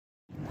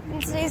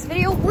in today's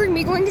video, we're gonna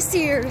be going to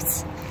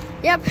Sears.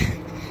 Yep,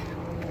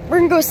 we're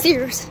gonna go to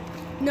Sears.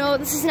 No,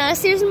 this is not a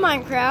Sears in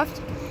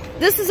Minecraft.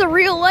 This is a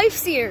real life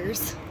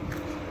Sears.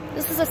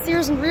 This is a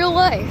Sears in real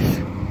life.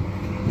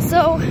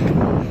 So,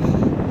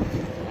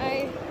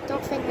 I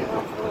don't think they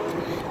want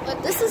to,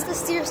 but this is the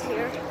Sears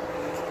here,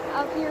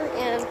 out here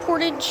in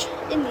Portage,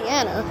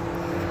 Indiana.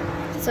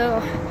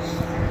 So,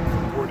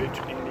 Portage,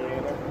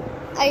 Indiana.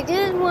 I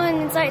did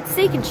one inside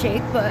Steak and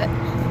Shake, but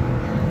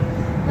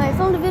I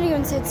filmed a video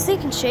inside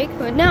Steak and Shake,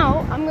 but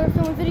now I'm gonna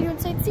film a video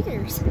inside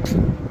Sears.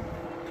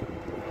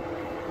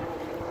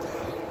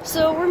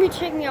 So we're gonna be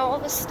checking out all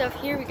this stuff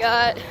here. We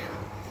got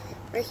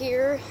right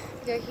here,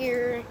 we got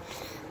here,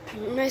 a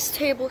nice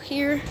table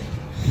here.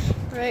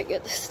 Right,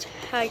 got this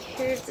tag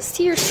here, the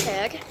Sears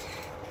tag,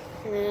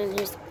 and then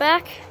here's the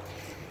back.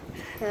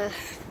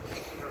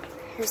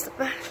 Here's the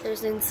back.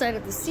 There's the inside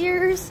of the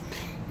Sears,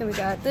 and we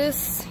got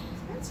this.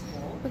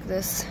 Look at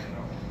this.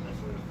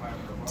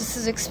 This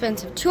is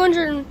expensive.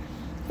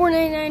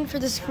 $204.99 for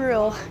this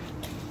grill.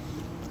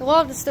 A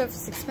lot of the stuff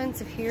is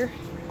expensive here.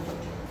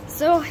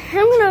 So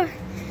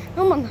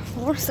I'm on the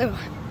floor. So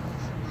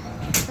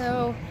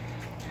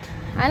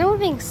I don't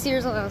think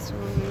Sears allows me.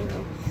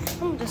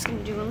 I'm just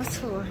gonna do on the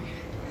floor.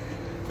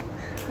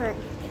 All right.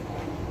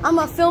 I'm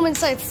gonna film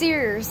inside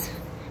Sears.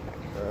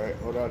 All right,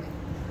 hold on.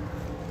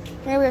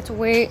 Now we have to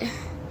wait.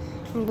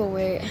 I'm gonna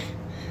wait.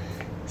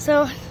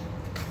 So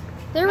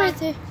they're right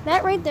there.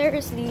 That right there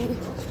is the.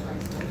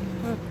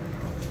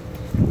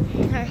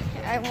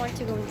 I want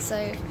to go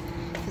inside.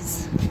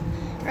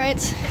 Right,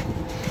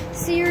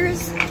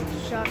 Sears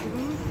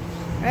shopping.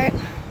 Right.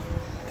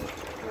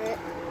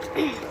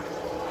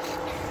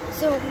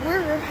 So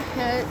we're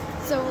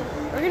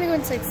gonna go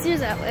inside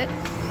Sears outlet.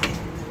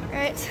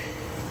 Right.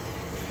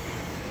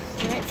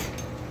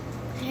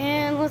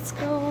 And let's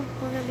go.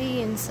 We're gonna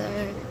be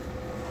inside.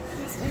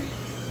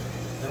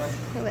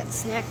 Look at that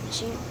snack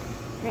machine.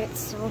 Right.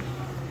 So.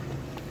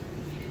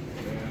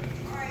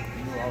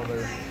 All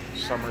their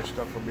summer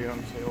stuff will be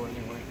on sale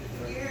anyway.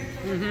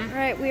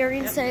 Alright, we are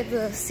inside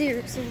the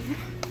Sears.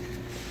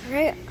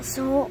 Alright,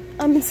 so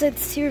I'm inside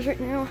the Sears right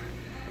now.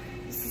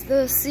 This is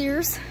the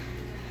Sears.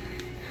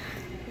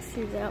 The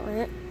Sears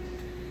outlet.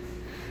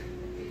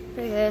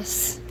 Look at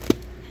this.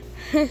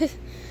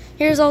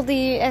 Here's all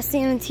the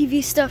SDN and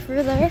TV stuff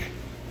over there.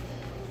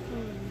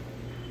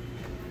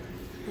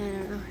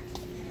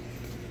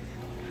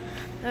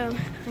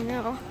 I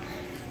know.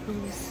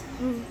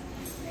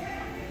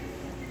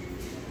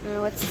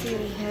 Let's see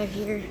what we have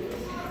here.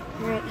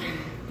 Right.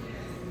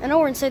 I know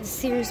we're inside the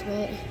Sears,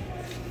 but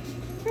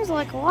there's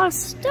like a lot of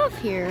stuff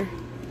here.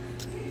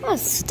 A lot of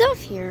stuff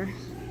here.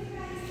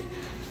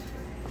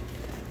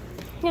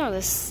 You know,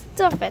 this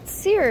stuff at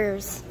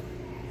Sears.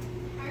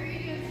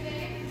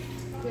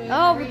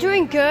 Oh, we're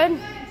doing good.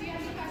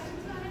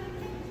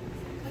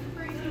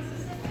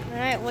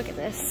 Alright, look at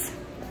this.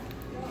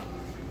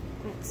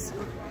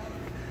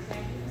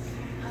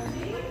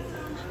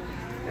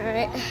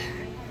 Alright.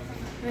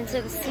 We're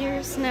inside the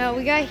Sears. Now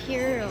we got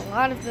here a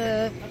lot of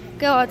the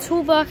got a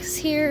toolbox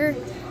here.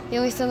 They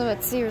only sell them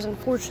at Sears,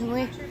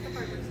 unfortunately.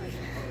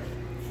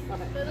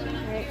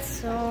 Alright,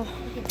 so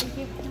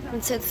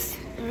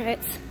alright,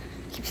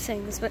 I keep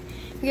saying this, but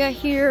we got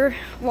here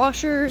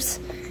washers.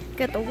 We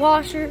got the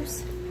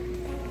washers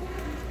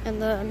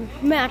and the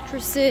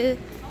mattresses.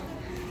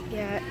 We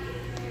got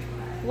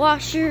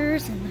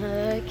washers and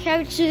the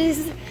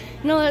couches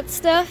and all that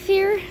stuff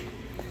here.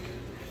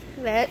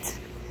 That.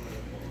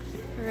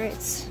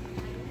 Alright.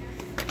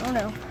 Oh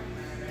no.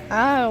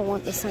 I don't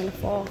want this sign to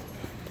fall.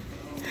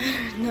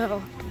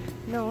 No,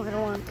 I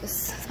don't want this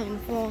sign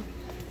to fall.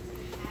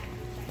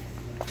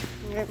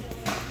 Alright.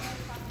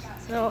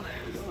 So.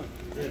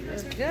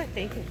 Good,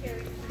 thank you.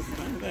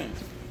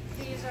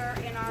 These are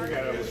in our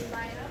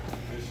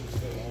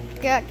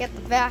Gotta get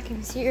the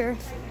vacuums here.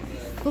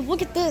 But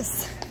look at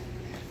this.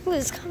 Look at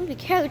this comfy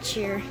couch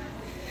here.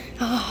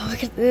 Oh,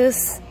 look at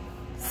this.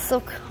 It's so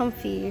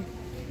comfy.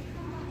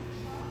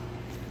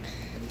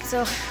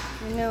 So,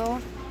 I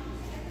know.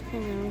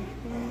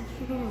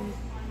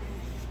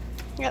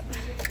 Yep.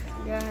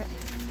 Got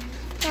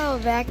a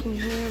vacuum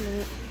here,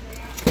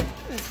 but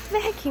this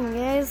vacuum,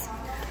 guys.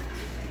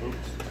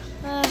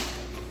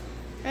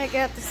 I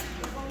got this.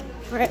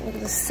 Right, look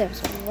at this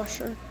Samsung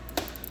washer.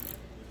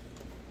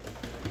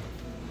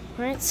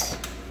 Right.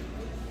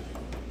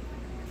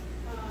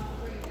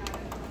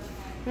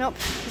 Nope,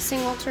 this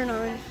thing won't turn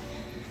on.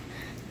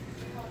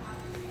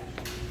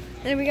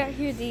 Then we got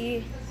here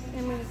the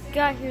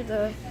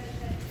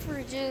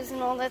fridges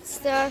and all that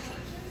stuff.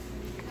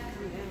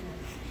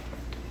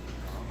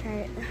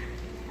 Alright.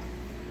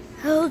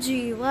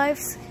 LG,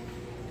 life's,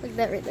 look at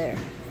that right there.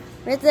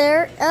 Right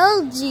there,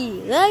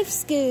 LG,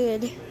 life's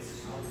good.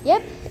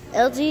 Yep,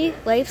 LG,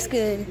 life's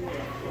good.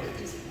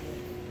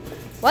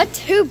 What,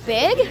 too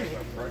big?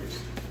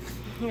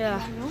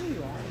 Yeah.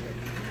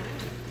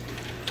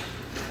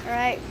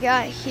 Alright,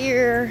 got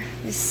here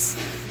this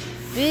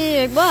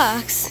big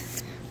box.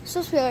 It's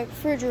supposed to be like a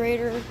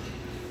refrigerator. It's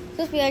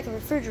supposed to be like a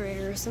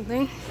refrigerator or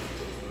something.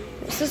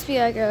 It's supposed to be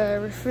like a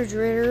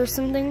refrigerator or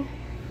something.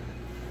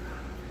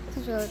 It's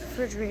supposed to be like a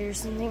refrigerator or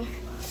something.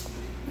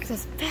 Look at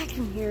this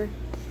vacuum here.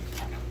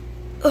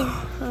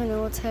 Oh, I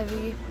know it's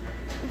heavy.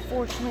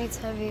 Unfortunately, it's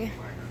heavy.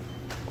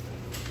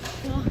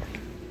 Oh.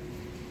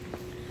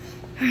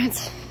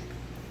 Alright.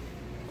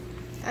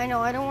 I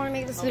know I don't want to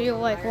make this video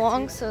like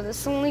long, so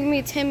this is only gonna be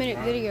a 10-minute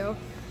video.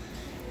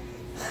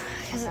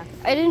 Because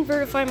I didn't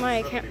verify my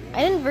account.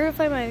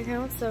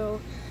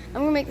 So I'm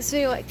gonna make this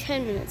video like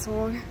 10 minutes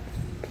long.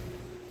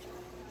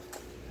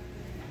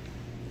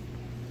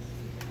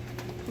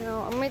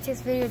 No, I'm gonna take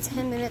this video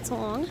 10 minutes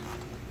long.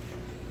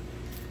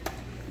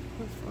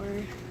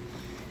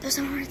 There's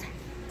someone right there.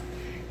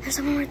 There's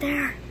someone right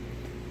there.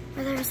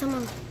 Right there's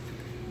someone.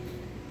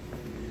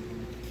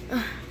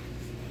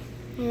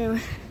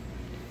 Anyway.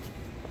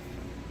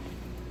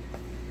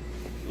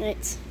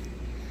 Right.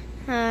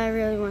 I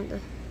really want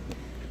to.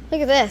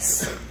 Look at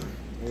this.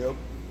 Yep.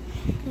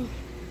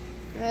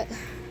 Right.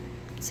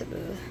 So,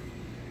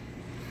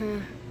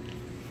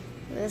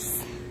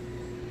 this.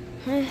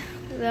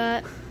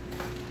 That.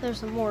 There's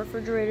some more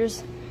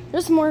refrigerators.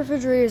 There's some more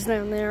refrigerators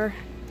down there.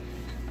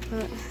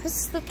 This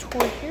is the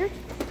toy here.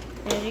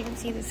 As you can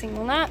see, the thing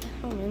will not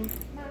open.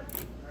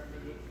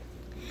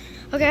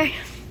 Okay.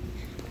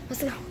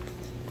 Let's go.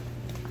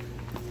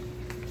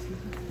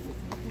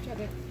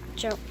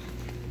 Jump.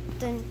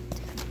 Then.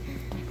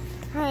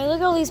 Alright,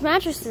 look at all these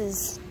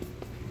mattresses.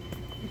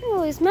 Look at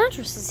all these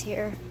mattresses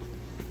here.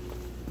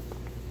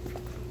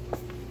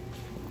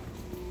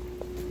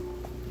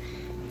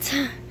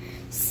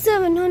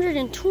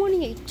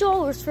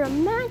 $728 for a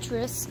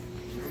mattress?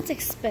 That's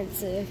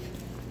expensive.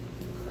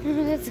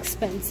 That's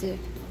expensive.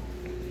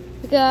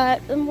 We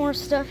got more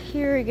stuff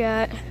here. We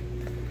got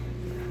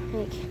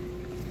like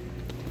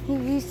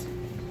these.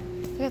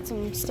 We got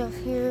some stuff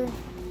here.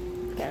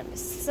 We got a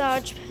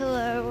massage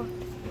pillow.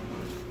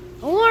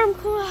 Alarm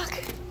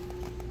clock.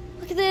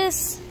 Look at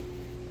this.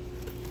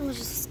 How much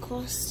does this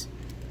cost?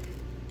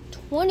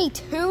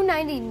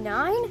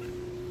 $22.99?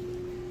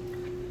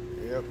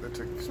 Yep, it's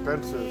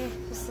expensive.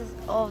 This is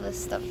all this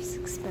stuff is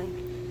expensive.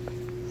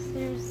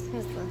 Sears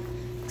is the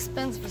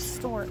expensivest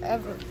store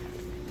ever.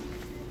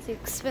 It's the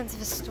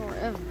expensivest store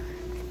ever.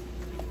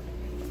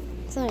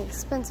 It's an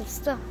expensive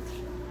stuff.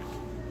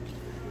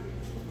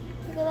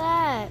 Look at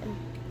that.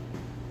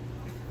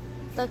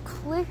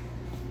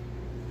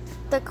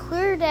 The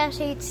Clear Dash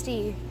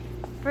HD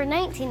for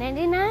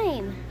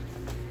 $19.99.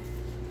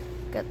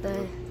 Got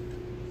the.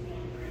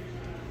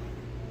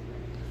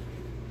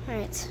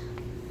 Alright.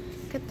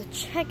 Got the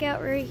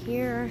checkout right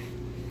here.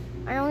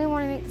 I only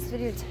want to make this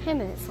video 10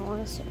 minutes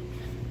long, so,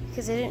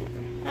 because I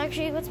didn't.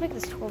 Actually, let's make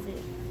this 12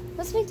 minutes.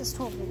 Let's make this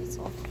 12 minutes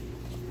long.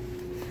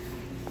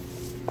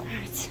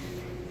 Alright.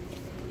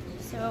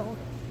 So,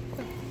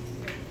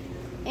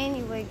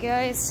 anyway,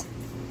 guys,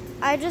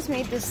 I just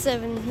made this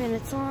 7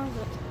 minutes long,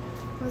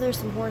 but there's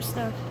some more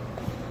stuff.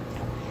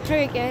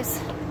 Alright,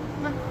 guys.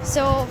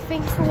 So,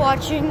 thanks for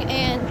watching,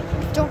 and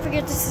don't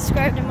forget to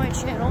subscribe to my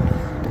channel.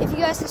 If you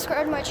guys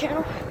subscribe to my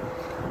channel,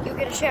 you'll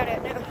get a shout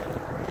out now.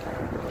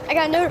 I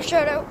got another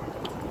shout out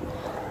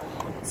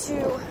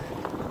to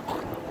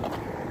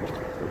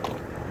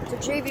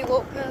JV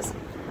Lopez.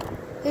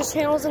 His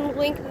channel's in the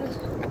link in the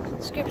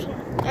description.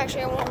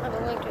 Actually, I won't have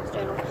a link to his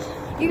channel.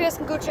 You guys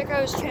can go check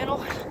out his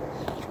channel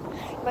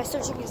by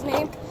searching his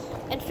name.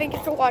 And thank you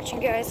for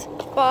watching, guys.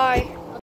 Bye.